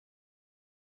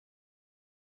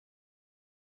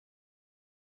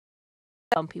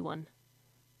bumpy one.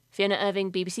 Fiona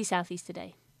Irving, BBC South East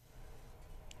Today.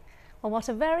 Well, what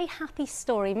a very happy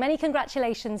story. Many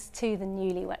congratulations to the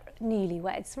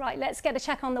newlyweds. Right, let's get a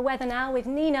check on the weather now with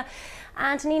Nina.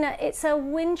 And Nina, it's a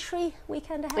wintry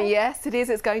weekend ahead. Yes, it is.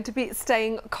 It's going to be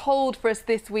staying cold for us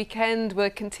this weekend. We're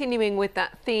continuing with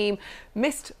that theme,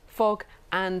 mist, fog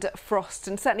and frost,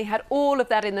 and certainly had all of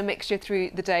that in the mixture through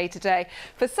the day today.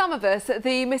 For some of us,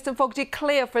 the mist and fog did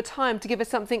clear for a time to give us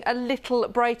something a little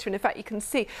brighter. And in fact, you can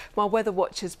see my Weather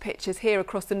Watchers pictures here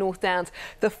across the North Downs.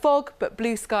 The fog, but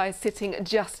blue skies sitting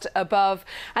just above.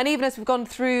 And even as we've gone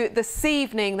through this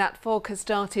evening, that fog has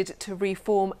started to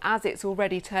reform as it's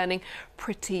already turning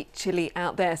pretty chilly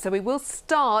out there. So we will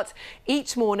start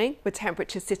each morning with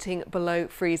temperatures sitting below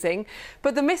freezing.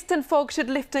 But the mist and fog should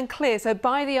lift and clear. So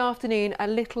by the afternoon, a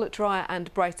little drier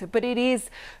and brighter, but it is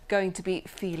going to be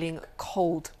feeling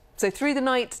cold. So through the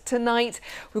night tonight,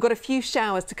 we've got a few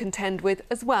showers to contend with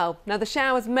as well. Now, the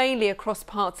showers mainly across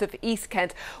parts of East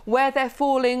Kent, where they're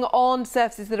falling on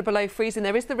surfaces that are below freezing.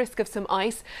 There is the risk of some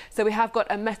ice. So we have got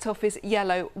a Met Office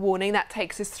yellow warning. That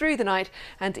takes us through the night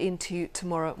and into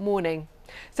tomorrow morning.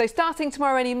 So starting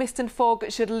tomorrow, any mist and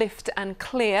fog should lift and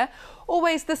clear.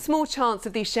 Always the small chance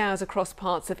of these showers across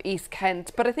parts of East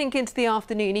Kent, but I think into the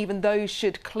afternoon even those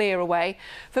should clear away.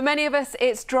 For many of us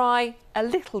it's dry, a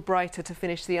little brighter to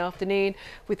finish the afternoon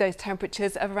with those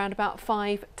temperatures of around about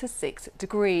 5 to 6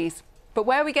 degrees. But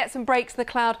where we get some breaks in the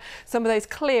cloud, some of those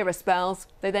clearer spells,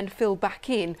 they then fill back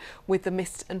in with the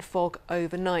mist and fog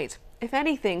overnight. If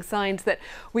anything, signs that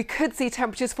we could see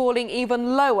temperatures falling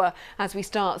even lower as we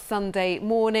start Sunday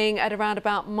morning at around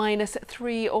about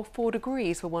 -3 or 4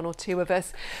 degrees for one or two of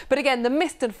us. But again, the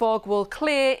mist and fog will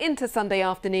clear into Sunday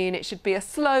afternoon. It should be a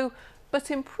slow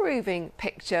but improving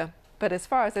picture. But as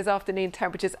far as those afternoon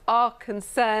temperatures are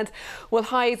concerned, well,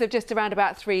 highs of just around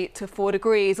about 3 to 4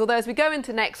 degrees. Although as we go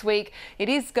into next week, it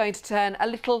is going to turn a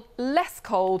little less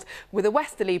cold with a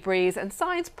westerly breeze and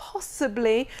signs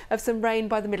possibly of some rain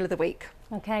by the middle of the week.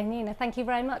 OK, Nina, thank you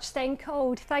very much. Staying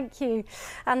cold, thank you.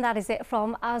 And that is it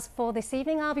from us for this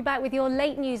evening. I'll be back with your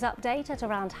late news update at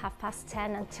around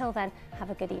 10:30. Until then, have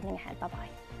a good evening ahead. Bye-bye.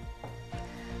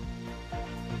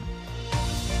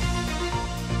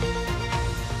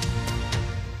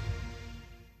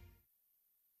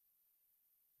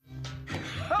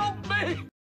 Help me!